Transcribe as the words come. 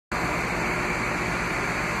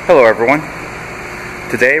Hello everyone.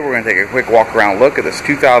 Today we're going to take a quick walk around look at this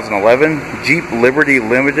 2011 Jeep Liberty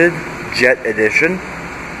Limited Jet Edition.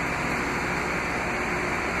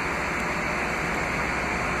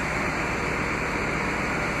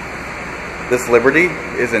 This Liberty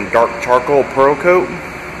is in dark charcoal pearl coat,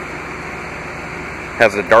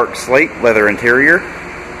 has a dark slate leather interior,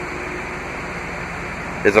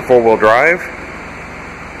 is a four-wheel drive,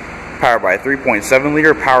 powered by a 3.7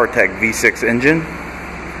 liter PowerTech V6 engine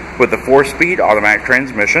with a 4-speed automatic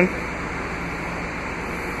transmission.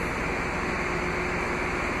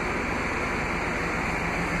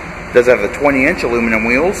 Does have the 20-inch aluminum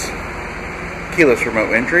wheels, keyless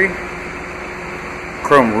remote entry,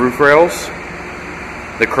 chrome roof rails,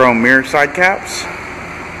 the chrome mirror side caps,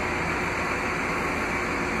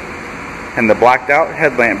 and the blacked out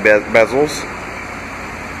headlamp bezels.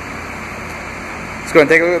 Let's go and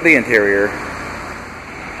take a look at the interior.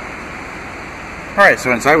 Alright,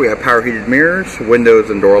 so inside we have power heated mirrors, windows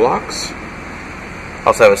and door locks.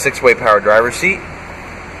 Also have a 6-way power driver's seat.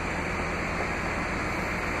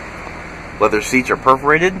 Leather seats are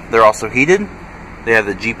perforated. They're also heated. They have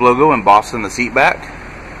the Jeep logo embossed in the seat back.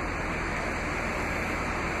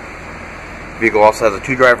 The vehicle also has a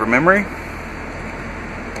 2-driver memory,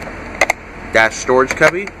 dash storage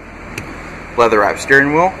cubby, leather wrapped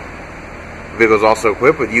steering wheel. The vehicle is also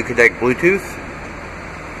equipped with Connect Bluetooth.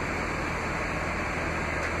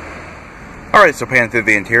 Alright, so panning through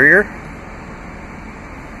the interior.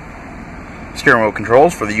 Steering wheel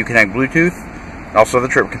controls for the Connect Bluetooth, also the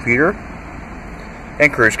trip computer,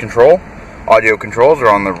 and cruise control. Audio controls are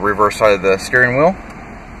on the reverse side of the steering wheel.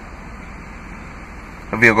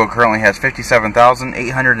 The vehicle currently has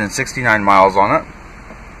 57,869 miles on it.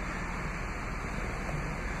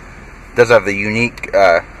 Does have the unique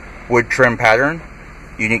wood trim pattern,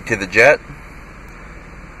 unique to the Jet.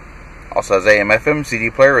 Also has AM/FM CD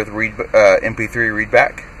player with MP3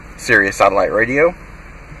 readback, Sirius satellite radio,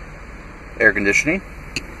 air conditioning.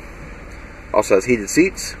 Also has heated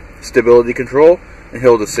seats, stability control, and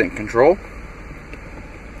hill descent control.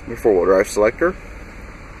 Your 4-wheel drive selector.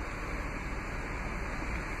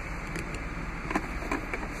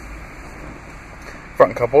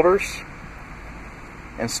 Front cup holders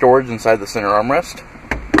and storage inside the center armrest.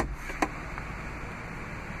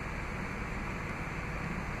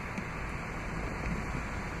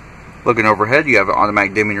 Looking overhead, you have an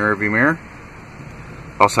automatic dimming rearview mirror.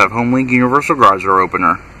 Also have HomeLink universal garage door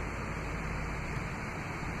opener.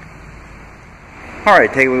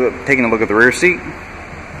 Alright, taking a look at the rear seat.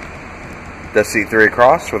 Does seat 3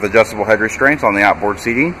 across with adjustable head restraints on the outboard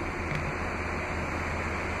seating.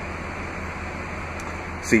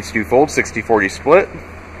 Seats do fold, 60/40 split.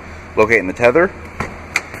 Locating the tether.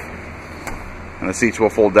 And the seats will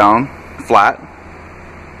fold down flat.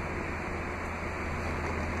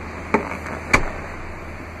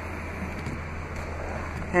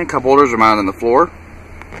 And cup holders are mounted on the floor.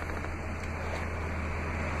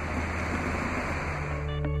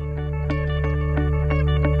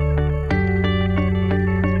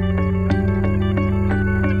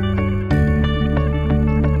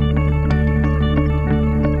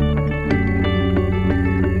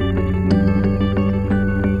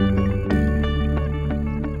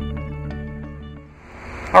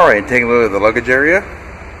 Alright, taking a look at the luggage area.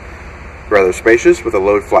 Rather spacious with a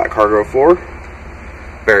low flat cargo floor.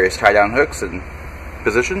 Various tie-down hooks and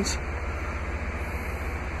positions.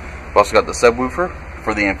 We've also got the subwoofer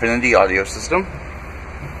for the Infinity audio system.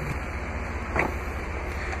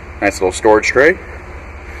 Nice little storage tray.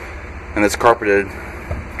 And this carpeted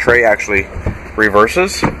tray actually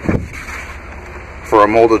reverses for a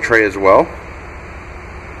molded tray as well.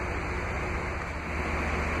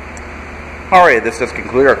 Alright, this does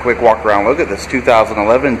conclude our quick walk around look at this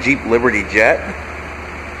 2011 Jeep Liberty Jet.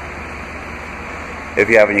 If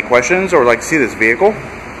you have any questions or would like to see this vehicle,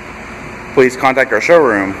 please contact our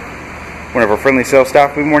showroom. One of our friendly sales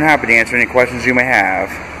staff will be more than happy to answer any questions you may have.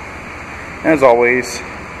 And as always,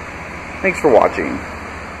 thanks for watching.